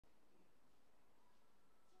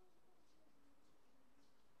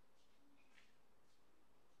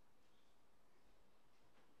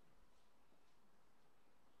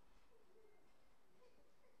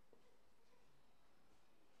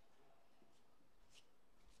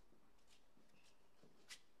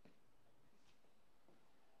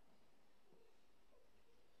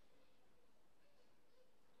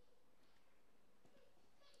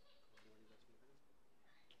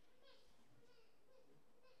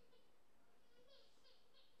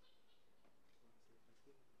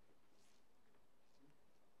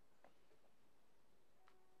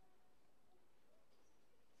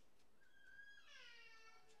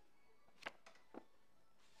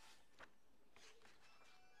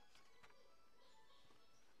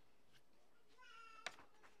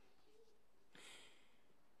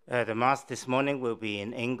The Mass this morning will be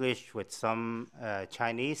in English with some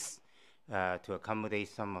Chinese to accommodate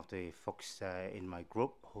some of the folks in my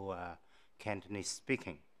group who are Cantonese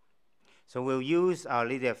speaking. So we'll use Our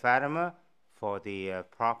Lady of Fatima for the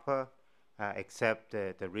proper, except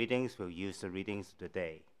the readings, we'll use the readings of the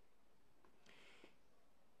day.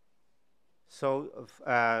 So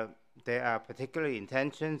there are particular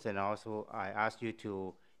intentions, and also I ask you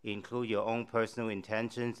to include your own personal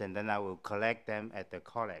intentions, and then I will collect them at the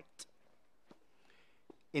collect.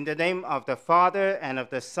 In the name of the Father, and of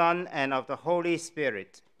the Son, and of the Holy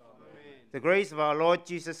Spirit. Amen. The grace of our Lord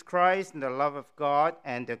Jesus Christ, and the love of God,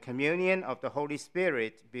 and the communion of the Holy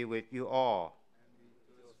Spirit be with you all.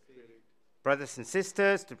 Brothers and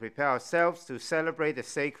sisters, to prepare ourselves to celebrate the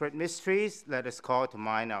sacred mysteries, let us call to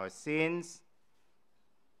mind our sins.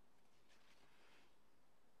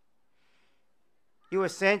 You were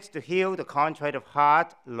sent to heal the contrite of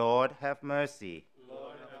heart. Lord, have mercy.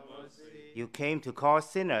 Lord, have mercy. You came to call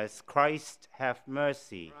sinners. Christ, have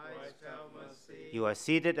mercy. Christ, have mercy. You are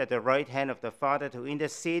seated at the right hand of the Father to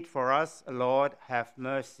intercede for us. Lord, have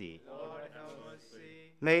mercy. Lord, have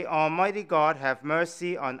mercy. May Almighty God have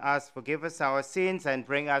mercy on us, forgive us our sins, and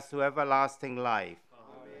bring us to everlasting life.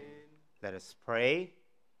 Amen. Let us pray.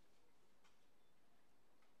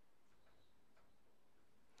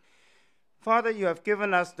 Father, you have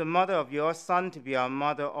given us the mother of your Son to be our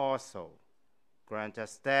mother also. Grant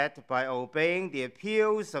us that, by obeying the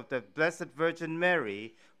appeals of the Blessed Virgin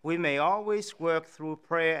Mary, we may always work through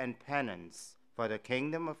prayer and penance for the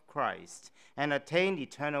kingdom of Christ and attain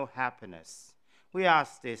eternal happiness. We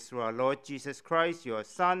ask this through our Lord Jesus Christ, your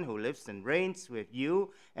Son, who lives and reigns with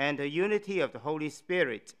you, and the unity of the Holy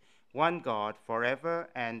Spirit, one God, forever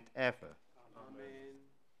and ever.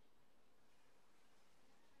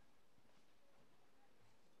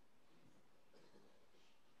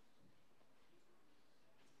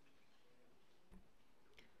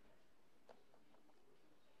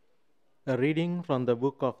 A reading from the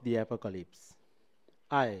book of the Apocalypse.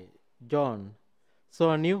 I, John,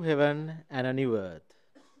 saw a new heaven and a new earth.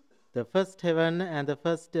 The first heaven and the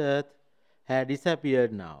first earth had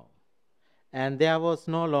disappeared now, and there was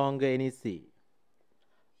no longer any sea.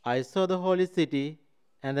 I saw the holy city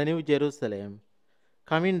and the new Jerusalem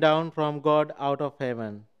coming down from God out of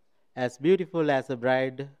heaven, as beautiful as a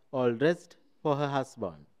bride all dressed for her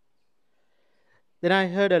husband. Then I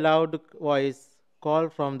heard a loud voice call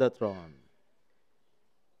from the throne.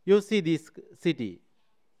 You see this city.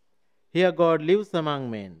 Here God lives among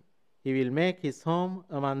men. He will make his home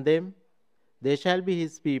among them. They shall be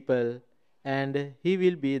his people, and he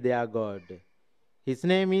will be their God. His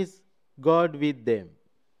name is God with them.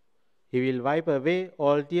 He will wipe away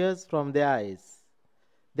all tears from their eyes.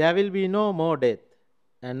 There will be no more death,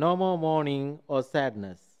 and no more mourning or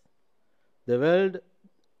sadness. The world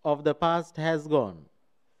of the past has gone.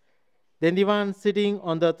 Then the one sitting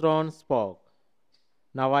on the throne spoke.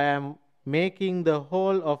 Now I am making the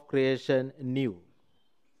whole of creation new.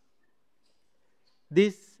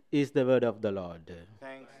 This is the word of the Lord.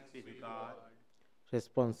 Thanks be to God.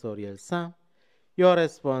 Responsorial Psalm. Your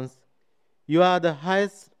response. You are the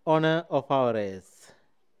highest honor of our race.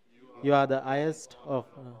 You are the highest of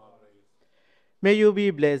honor. May you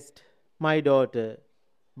be blessed, my daughter,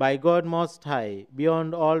 by God Most High,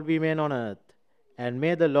 beyond all women on earth. And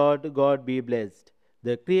may the Lord God be blessed,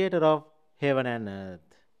 the creator of heaven and earth.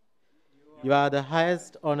 You are the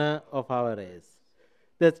highest honor of our race.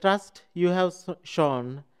 The trust you have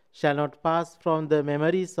shown shall not pass from the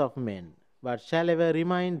memories of men, but shall ever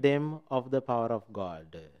remind them of the power of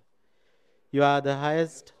God. You are the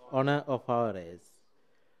highest honor of our race.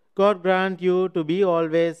 God grant you to be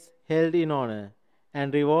always held in honor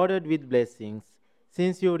and rewarded with blessings,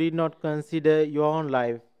 since you did not consider your own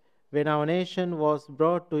life when our nation was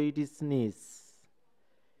brought to its knees.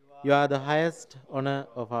 You are the highest honor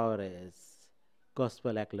of our race.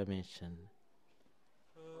 Gospel acclamation.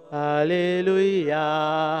 Alleluia,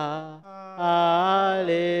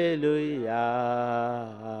 alleluia,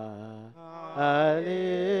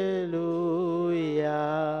 alleluia.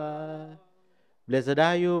 Blessed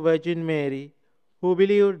are you, Virgin Mary, who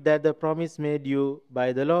believed that the promise made you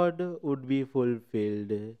by the Lord would be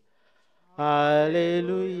fulfilled.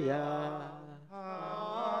 Alleluia.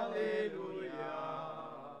 Hallelujah.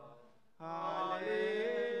 Hallelujah.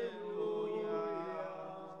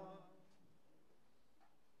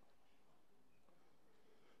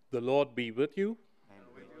 The Lord be with you. And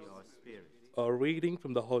with your spirit. A reading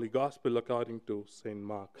from the Holy Gospel according to St.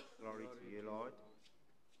 Mark. Glory to you, Lord.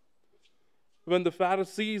 When the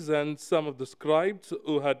Pharisees and some of the scribes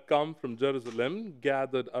who had come from Jerusalem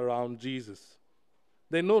gathered around Jesus,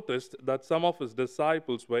 they noticed that some of his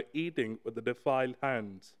disciples were eating with the defiled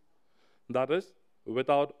hands, that is,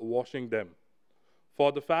 without washing them.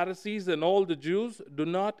 For the Pharisees and all the Jews do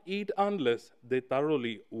not eat unless they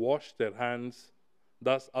thoroughly wash their hands,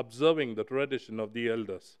 thus observing the tradition of the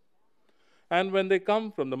elders. And when they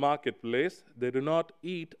come from the marketplace, they do not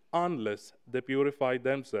eat unless they purify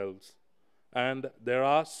themselves. And there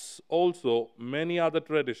are also many other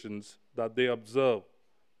traditions that they observe,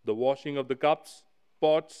 the washing of the cups,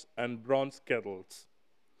 pots, and bronze kettles.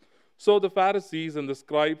 So the Pharisees and the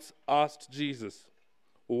scribes asked Jesus,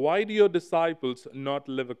 "Why do your disciples not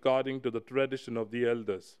live according to the tradition of the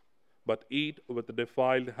elders, but eat with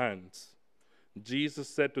defiled hands?" Jesus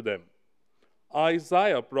said to them,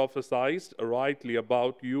 "Isaiah prophesied rightly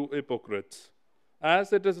about you hypocrites.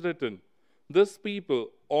 As it is written, 'This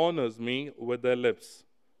people honors me with their lips,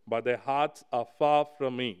 but their hearts are far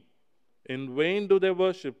from me. In vain do they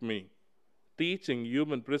worship me, teaching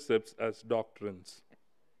human precepts as doctrines.'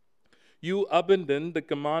 You abandon the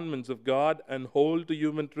commandments of God and hold to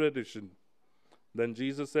human tradition." Then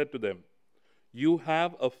Jesus said to them, "You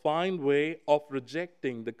have a fine way of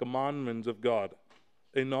rejecting the commandments of God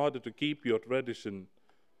in order to keep your tradition.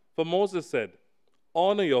 For Moses said,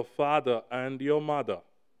 'Honor your father and your mother,'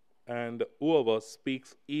 and whoever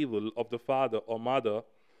speaks evil of the father or mother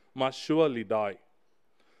must surely die.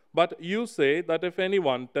 But you say that if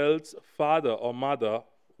anyone tells father or mother,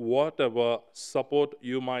 'Whatever support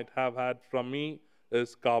you might have had from me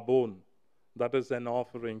is carbon,' that is an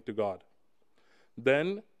offering to God,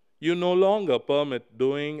 then you no longer permit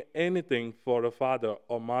doing anything for a father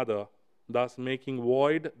or mother, thus making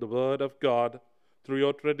void the word of God through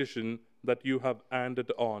your tradition that you have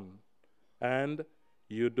handed on. And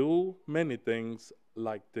you do many things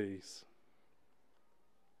like these."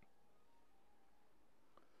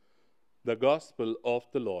 The Gospel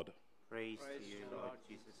of the Lord. Praise to you, Lord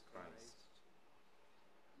Jesus Christ.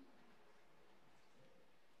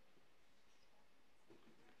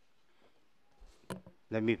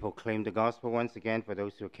 Let me proclaim the gospel once again for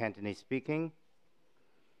those who are Cantonese speaking.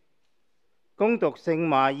 恭讀聖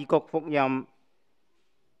馬爾谷福音。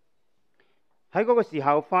喺嗰個時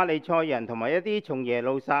候，法利賽人同埋一啲從耶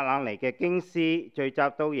路撒冷嚟嘅經師聚集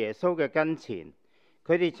到耶穌嘅跟前，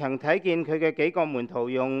佢哋曾睇見佢嘅幾個門徒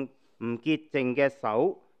用唔潔淨嘅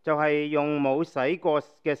手，就係用冇洗過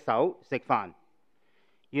嘅手食飯。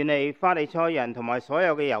原嚟法利賽人同埋所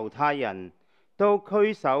有嘅猶太人都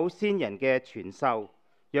拘守先人嘅傳授，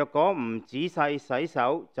若果唔仔細洗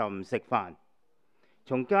手就唔食飯。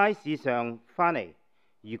從街市上返嚟，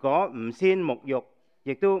如果唔先沐浴，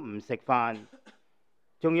亦都唔食飯。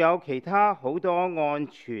仲有其他好多按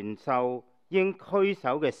傳授應拘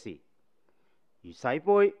守嘅事，如洗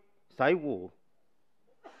杯、洗壺、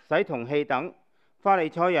洗銅器等。法利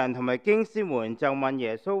賽人同埋經師們就問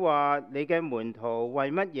耶穌話：你嘅門徒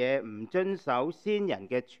為乜嘢唔遵守先人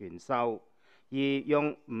嘅傳授，而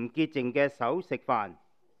用唔潔淨嘅手食飯？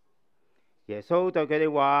耶穌對佢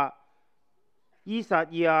哋話：依撒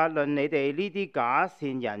意亞論你哋呢啲假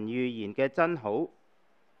善人預言嘅真好，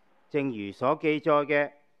正如所記載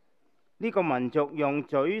嘅，呢個民族用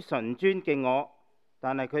嘴唇尊敬我，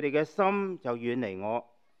但係佢哋嘅心就遠離我。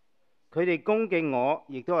佢哋恭敬我，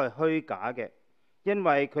亦都係虛假嘅，因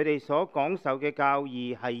為佢哋所講授嘅教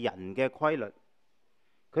義係人嘅規律。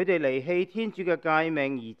佢哋離棄天主嘅誡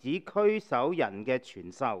命，而只拘守人嘅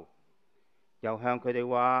傳授。又向佢哋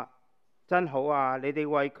話：真好啊！你哋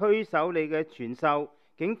為拘守你嘅傳授，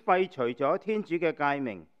竟廢除咗天主嘅誡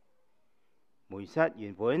命。梅瑟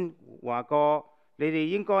原本話過，你哋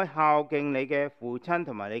應該孝敬你嘅父親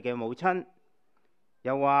同埋你嘅母親。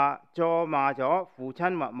又話詛罵咗父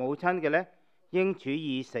親或母親嘅呢，應處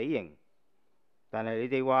以死刑。但係你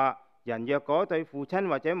哋話，人若果對父親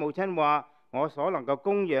或者母親話：我所能夠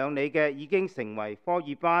供養你嘅已經成為科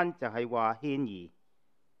爾班，就係話獻儀。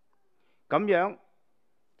咁樣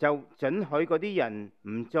就准許嗰啲人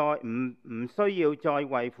唔需要再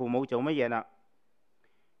為父母做乜嘢啦。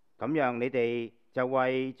咁樣你哋就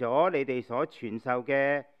為咗你哋所傳授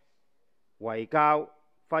嘅遺教，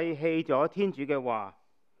廢棄咗天主嘅話，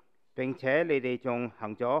並且你哋仲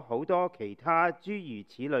行咗好多其他諸如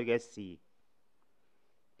此類嘅事。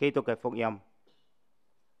基督嘅福音。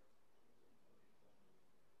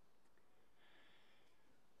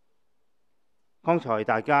剛才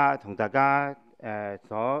同大家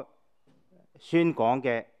所宣講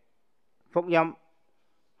嘅福音，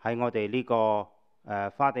喺我哋呢個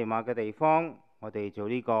花地瑪嘅地方，我哋做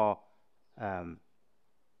呢個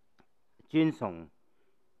尊崇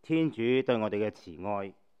天主對我哋嘅慈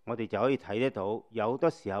愛，我哋就可以睇得到，有好多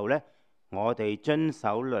時候呢，我哋遵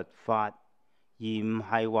守律法，而而唔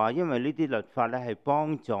係話因為呢啲律法咧係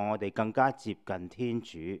幫助我哋更加接近天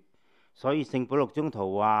主。所以聖保祿宗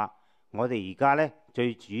徒話：我哋而家咧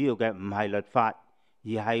最主要嘅唔係律法，而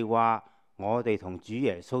係話我哋同主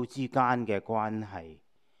耶穌之間嘅關係。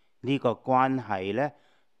呢個關係咧，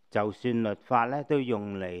就算律法咧都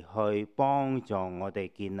用嚟去幫助我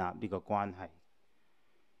哋建立呢個關係。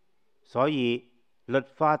所以律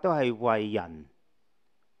法都係為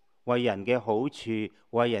人嘅好處，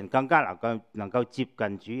為人更加能夠接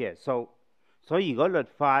近主耶穌。所以如果律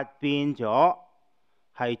法變咗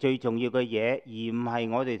係最重要嘅嘢，而唔係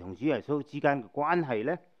我哋同主耶穌之間嘅關係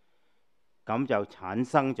呢，咁就產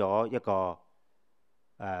生咗一個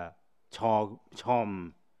錯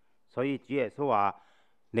誤。所以主耶穌話：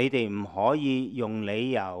你哋唔可以用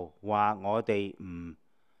理由話我哋唔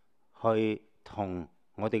去同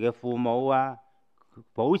我哋嘅父母啊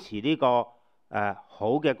保持呢個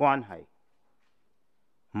好嘅關係，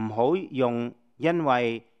唔好用因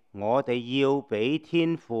為我哋要俾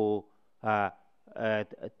天父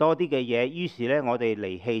多啲嘅嘢，於是呢，我哋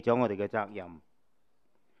離棄咗我哋嘅責任。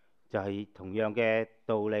就係同樣嘅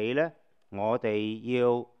道理呢，我哋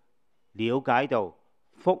要了解到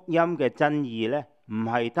福音嘅真義呢，唔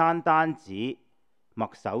係單單止墨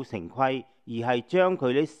守成規，而係將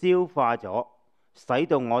佢哋消化咗，使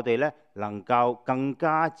到我哋呢能夠更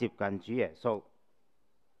加接近主耶穌。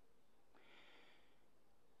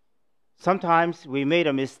Sometimes we made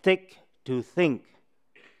a mistake to think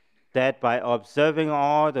that by observing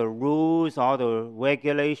all the rules, all the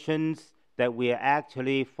regulations, that we are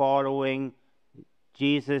actually following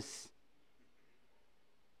Jesus,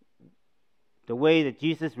 the way that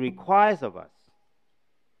Jesus requires of us.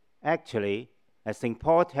 Actually, as St.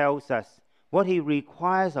 Paul tells us, what he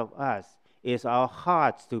requires of us is our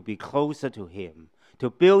hearts to be closer to him, to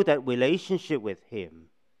build that relationship with him.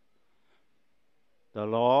 The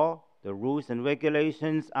law, the rules and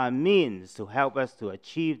regulations are means to help us to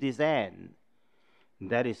achieve this end.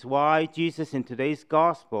 That is why Jesus in today's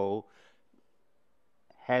gospel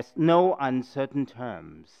has no uncertain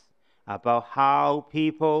terms about how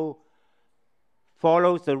people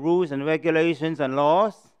follow the rules and regulations and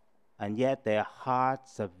laws, and yet their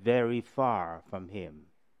hearts are very far from him.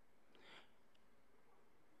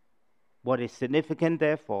 What is significant,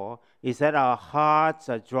 therefore, is that our hearts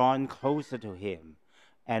are drawn closer to him.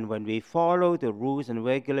 And when we follow the rules and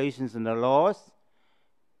regulations and the laws,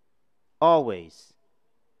 always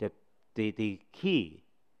the key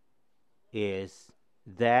is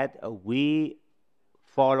that we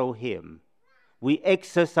follow him. We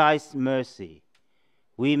exercise mercy.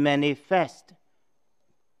 We manifest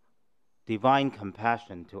divine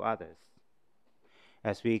compassion to others.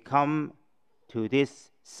 As we come to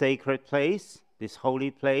this sacred place, this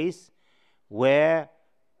holy place, where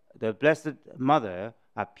the Blessed Mother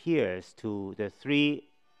appears to the three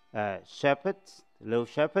little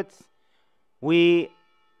shepherds, we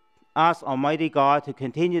ask Almighty God to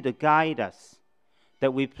continue to guide us,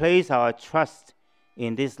 that we place our trust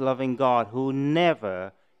in this loving God who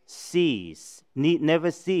never ceases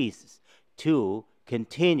to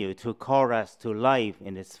continue to call us to life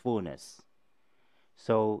in its fullness.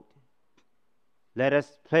 So let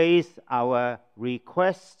us place our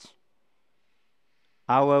request,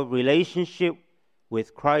 our relationship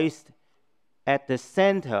with Christ at the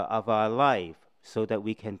center of our life, so that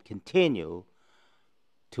we can continue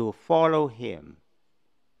to follow him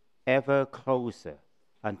ever closer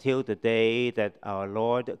until the day that our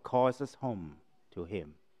Lord calls us home to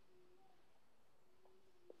him.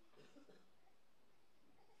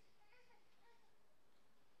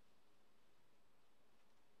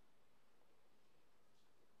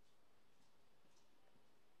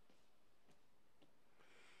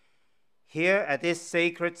 Here at this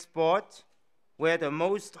sacred spot, where the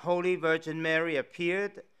Most Holy Virgin Mary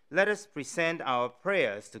appeared, let us present our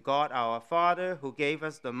prayers to God our Father, who gave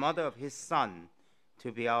us the mother of his Son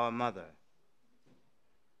to be our mother.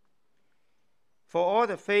 For all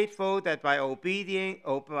the faithful, that by obeying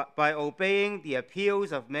the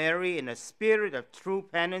appeals of Mary in a spirit of true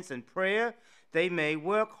penance and prayer, they may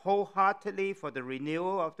work wholeheartedly for the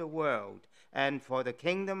renewal of the world and for the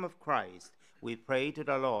kingdom of Christ, we pray to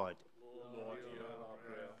the Lord.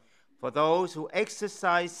 For those who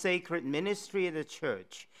exercise sacred ministry in the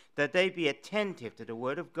church, that they be attentive to the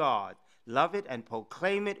word of God, love it and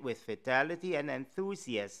proclaim it with fidelity and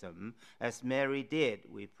enthusiasm, as Mary did,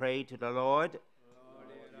 we pray to the Lord.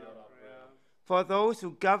 For those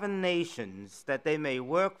who govern nations, that they may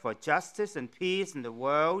work for justice and peace in the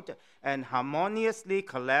world and harmoniously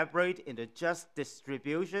collaborate in the just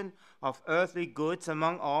distribution of earthly goods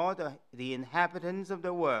among all the inhabitants of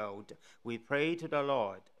the world, we pray to the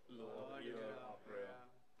Lord.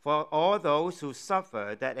 For all those who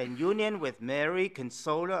suffer, that in union with Mary,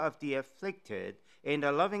 consoler of the afflicted, in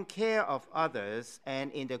the loving care of others,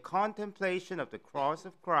 and in the contemplation of the cross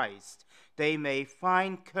of Christ, they may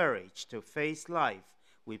find courage to face life,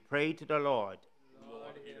 we pray to the Lord.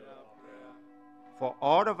 Lord, hear our prayer. For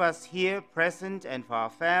all of us here present and for our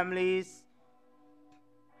families,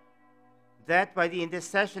 that by the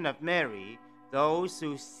intercession of Mary, those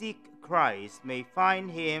who seek Christ may find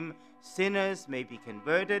him, sinners may be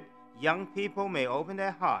converted, young people may open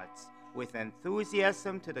their hearts with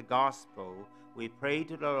enthusiasm to the gospel, we pray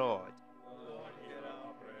to the Lord. Lord, hear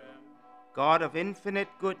our prayer. God of infinite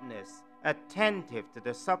goodness, attentive to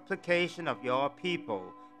the supplication of your people,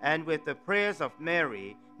 and with the prayers of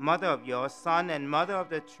Mary, mother of your Son and mother of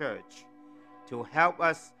the Church, to help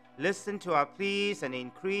us listen to our pleas and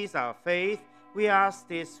increase our faith, we ask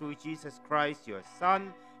this through Jesus Christ, your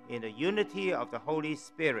Son, in the unity of the Holy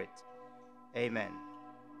Spirit. Amen.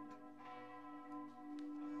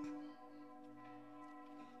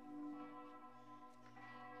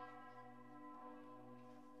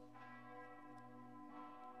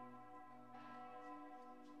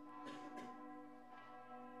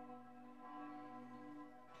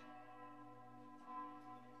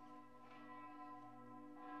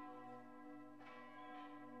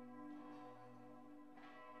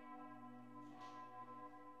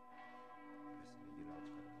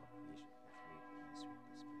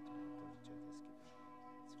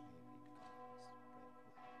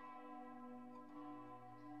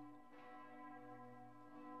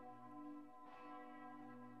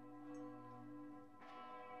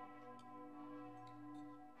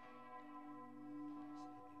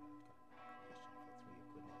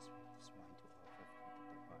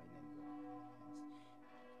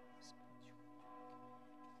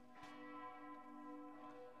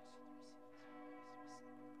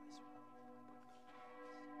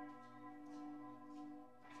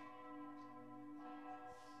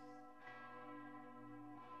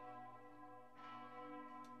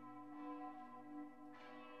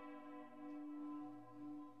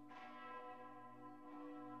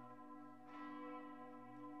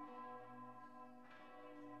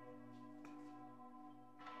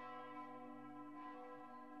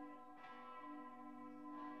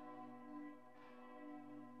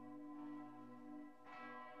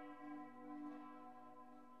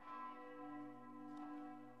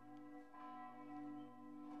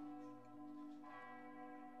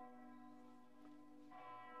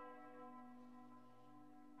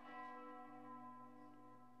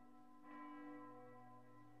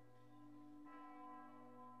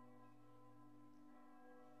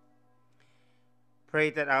 Pray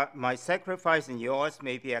that my sacrifice and yours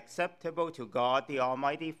may be acceptable to God, the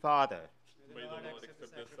Almighty Father. May the Lord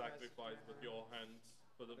accept this sacrifice with your hands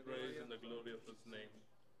for the praise and the glory of his name,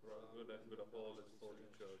 for our good and good of all his holy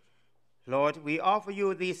church. Lord, we offer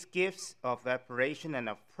you these gifts of reparation and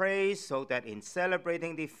of praise, so that in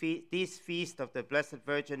celebrating this feast of the Blessed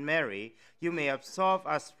Virgin Mary, you may absolve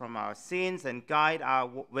us from our sins and guide our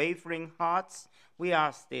wavering hearts. We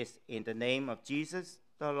ask this in the name of Jesus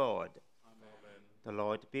the Lord. Amen. The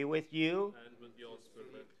Lord be with you. And with your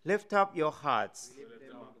spirit. Lift up your hearts. Lift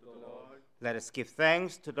them up to the Lord. Let us give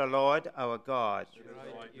thanks to the Lord our God. It is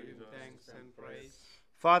right to give him thanks and praise.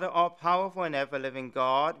 Father, all-powerful and ever-living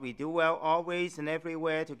God, we do well always and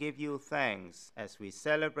everywhere to give you thanks as we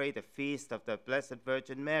celebrate the feast of the Blessed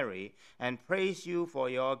Virgin Mary and praise you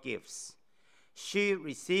for your gifts. She,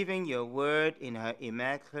 receiving your word in her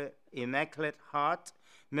immaculate heart,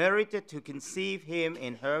 merited to conceive him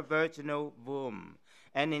in her virginal womb,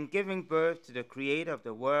 and in giving birth to the Creator of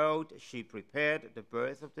the world, she prepared the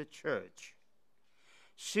birth of the Church.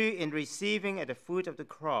 She, in receiving at the foot of the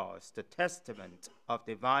cross the testament of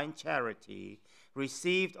divine charity,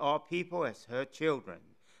 received all people as her children,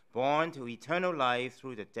 born to eternal life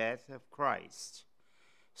through the death of Christ.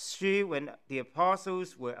 She, when the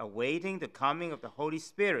apostles were awaiting the coming of the Holy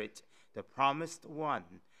Spirit, the promised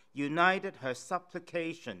one, united her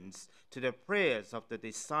supplications to the prayers of the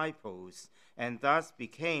disciples, and thus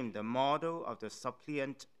became the model of the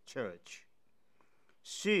suppliant church.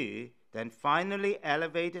 She, then finally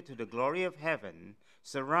elevated to the glory of heaven,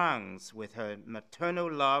 surrounds with her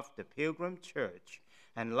maternal love the pilgrim church,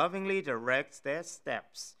 and lovingly directs their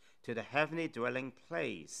steps to the heavenly dwelling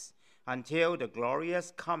place until the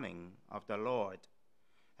glorious coming of the Lord.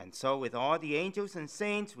 And so with all the angels and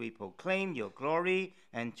saints we proclaim your glory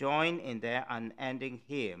and join in their unending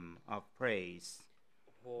hymn of praise.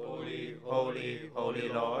 Holy, holy, holy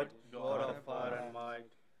Lord, God of power and might,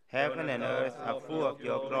 heaven and earth are full of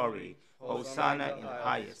your glory. Hosanna in the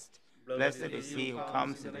highest. Blessed is he who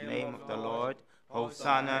comes in the name of the Lord.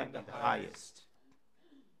 Hosanna in the highest.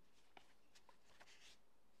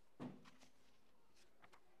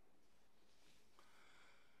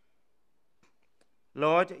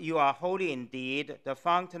 Lord, you are holy indeed, the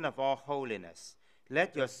fountain of all holiness.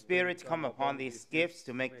 Let your Spirit come upon these gifts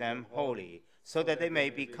to make them holy, so that they may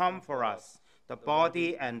become for us the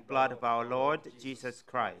body and blood of our Lord Jesus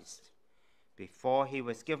Christ. Before he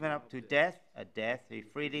was given up to death, a death he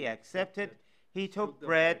freely accepted, he took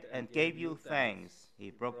bread and gave you thanks. He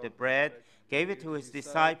broke the bread, gave it to his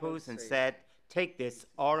disciples, and said, "Take this,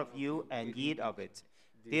 all of you, and eat of it.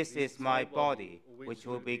 This is my body, which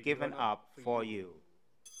will be given up for you."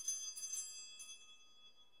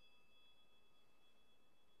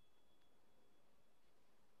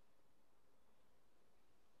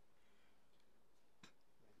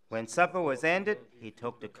 When supper was ended, he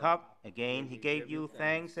took the cup. Again he gave you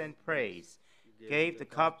thanks and praise, gave the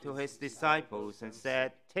cup to his disciples, and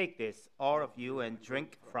said, "Take this, all of you, and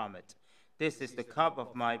drink from it. This is the cup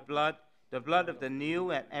of my blood, the blood of the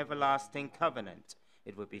new and everlasting covenant.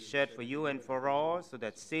 It will be shed for you and for all, so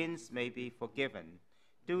that sins may be forgiven.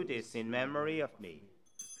 Do this in memory of me."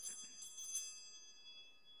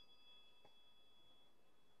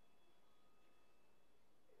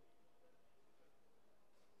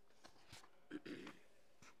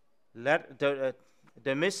 Let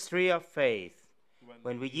the mystery of faith.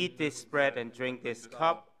 When we eat this bread and drink this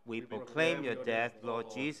cup, we proclaim your death, Lord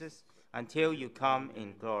Jesus, until you come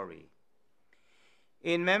in glory.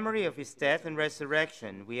 In memory of his death and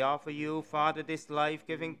resurrection, we offer you, Father, this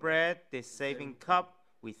life-giving bread, this saving cup.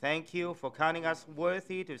 We thank you for counting us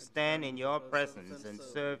worthy to stand in your presence and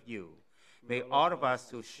serve you. May all of us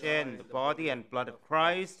who share in the body and blood of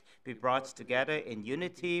Christ be brought together in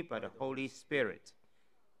unity by the Holy Spirit.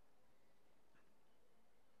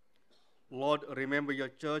 Lord, remember your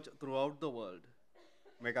church throughout the world.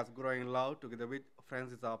 Make us grow in love together with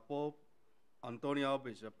Francis our Pope, Antonio our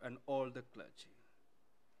Bishop, and all the clergy.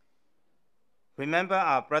 Remember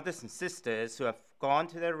our brothers and sisters who have gone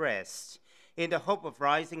to their rest. In the hope of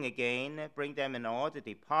rising again, bring them and all the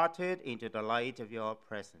departed into the light of your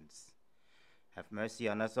presence. Have mercy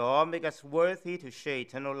on us all. Make us worthy to share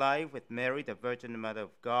eternal life with Mary, the Virgin Mother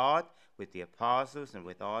of God, with the apostles, and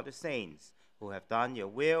with all the saints who have done your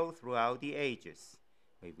will throughout the ages.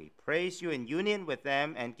 May we praise you in union with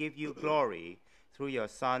them and give you glory through your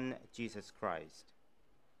Son, Jesus Christ.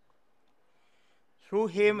 Through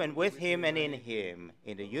him and with him and in him,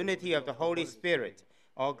 in the unity of the Holy Spirit,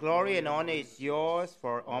 all glory and honor is yours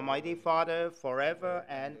for Almighty Father forever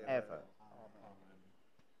and ever.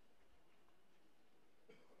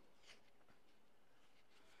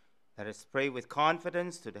 Let us pray with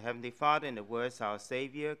confidence to the Heavenly Father in the words our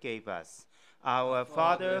Savior gave us. Our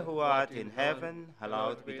Father, who art in heaven,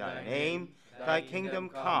 hallowed be thy name. Thy kingdom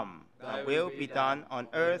come, thy will be done on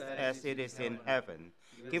earth as it is in heaven.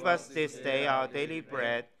 Give us this day our daily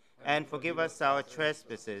bread, and forgive us our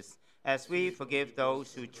trespasses, as we forgive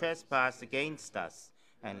those who trespass against us.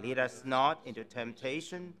 And lead us not into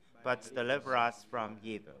temptation, but deliver us from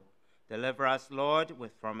evil. Deliver us, Lord,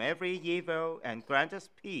 from every evil, and grant us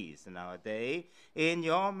peace in our day. In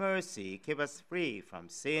your mercy, keep us free from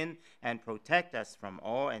sin, and protect us from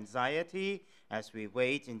all anxiety, as we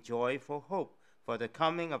wait in joyful hope for the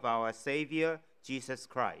coming of our Savior, Jesus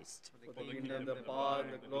Christ. For the kingdom, the power,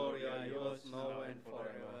 and the glory are yours now and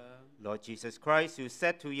forever. Lord Jesus Christ, who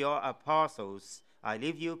said to your apostles, "I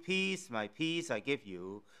leave you peace, my peace I give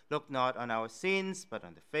you," look not on our sins, but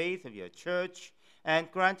on the faith of your church,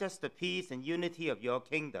 and grant us the peace and unity of your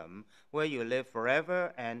kingdom, where you live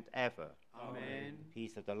forever and ever. Amen. The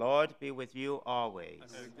peace of the Lord be with you always.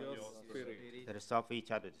 And with your spirit. Let us offer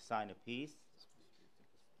each other the sign of peace.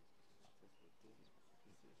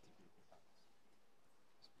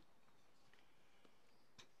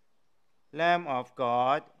 Lamb of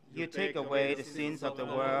God, you take away the sins of the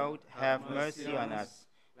world, have mercy on us.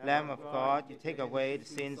 Lamb of God, you take away the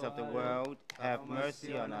sins of the world, have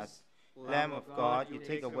mercy on us. Lamb of God, you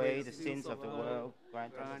take away the sins of the world,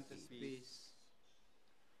 grant us peace.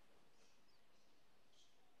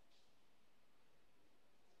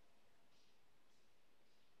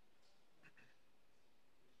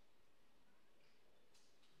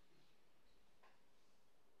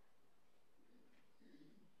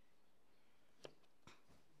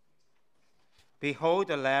 Behold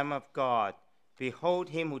the Lamb of God. Behold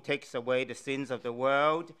him who takes away the sins of the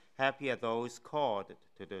world. Happy are those called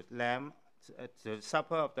to the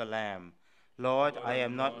supper of the Lamb. Lord, I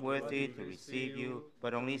am not worthy to receive you,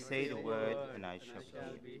 but only say the word, and I shall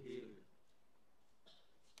be healed.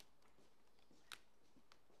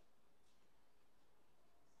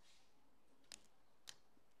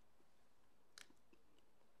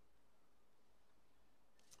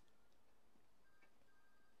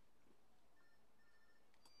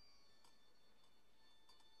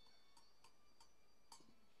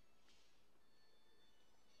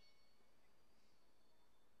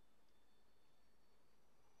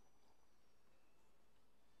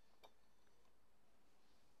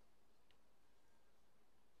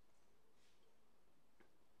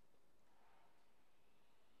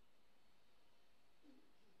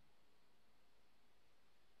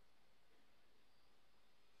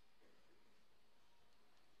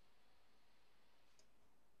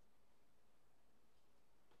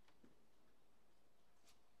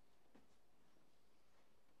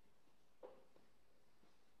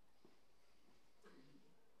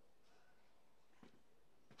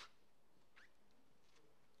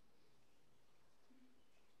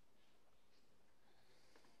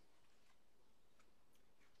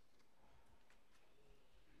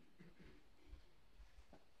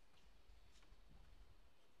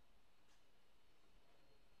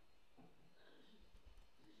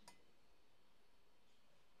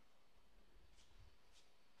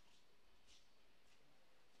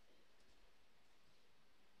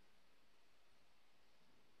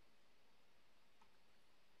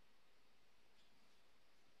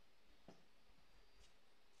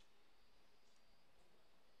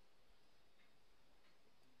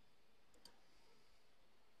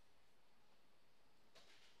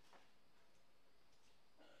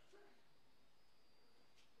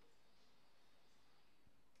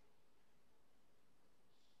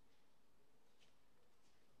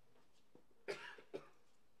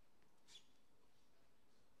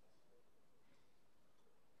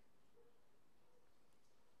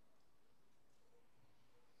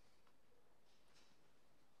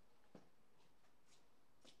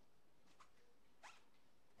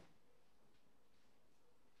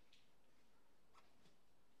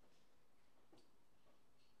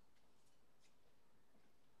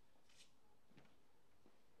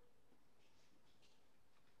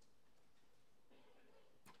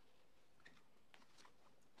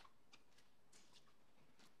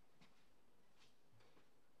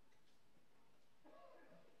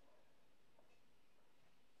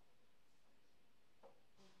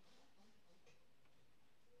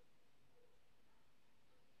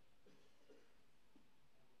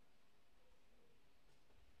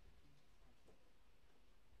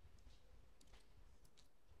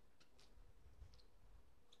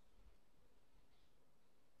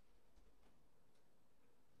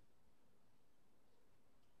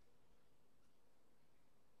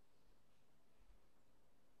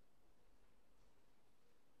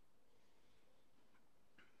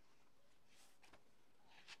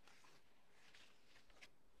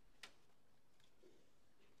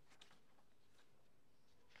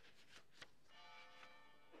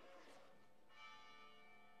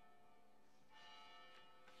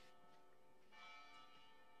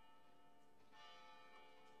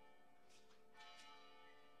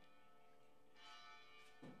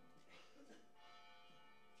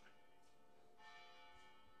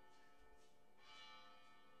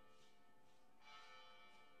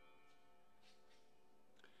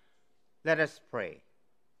 Let us pray.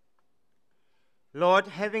 Lord,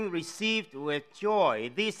 having received with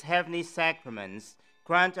joy these heavenly sacraments,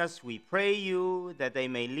 grant us, we pray you, that they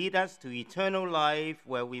may lead us to eternal life,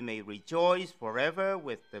 where we may rejoice forever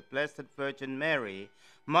with the Blessed Virgin Mary,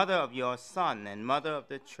 Mother of your Son and Mother of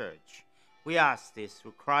the Church. We ask this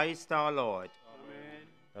through Christ our Lord. Amen.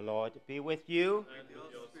 The Lord be with you. And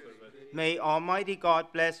with your spirit. May Almighty God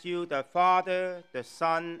bless you, the Father, the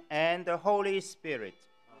Son, and the Holy Spirit.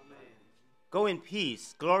 Amen. Go in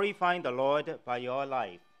peace, glorifying the Lord by your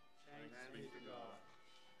life. Thanks be to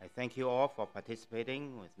God. I thank you all for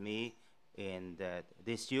participating with me in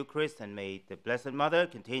this Eucharist, and may the Blessed Mother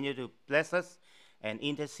continue to bless us and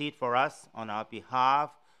intercede for us on our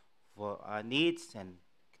behalf, for our needs, and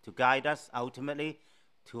to guide us ultimately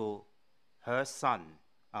to her Son,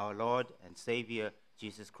 our Lord and Savior,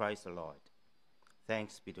 Jesus Christ the Lord.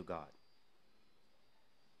 Thanks be to God.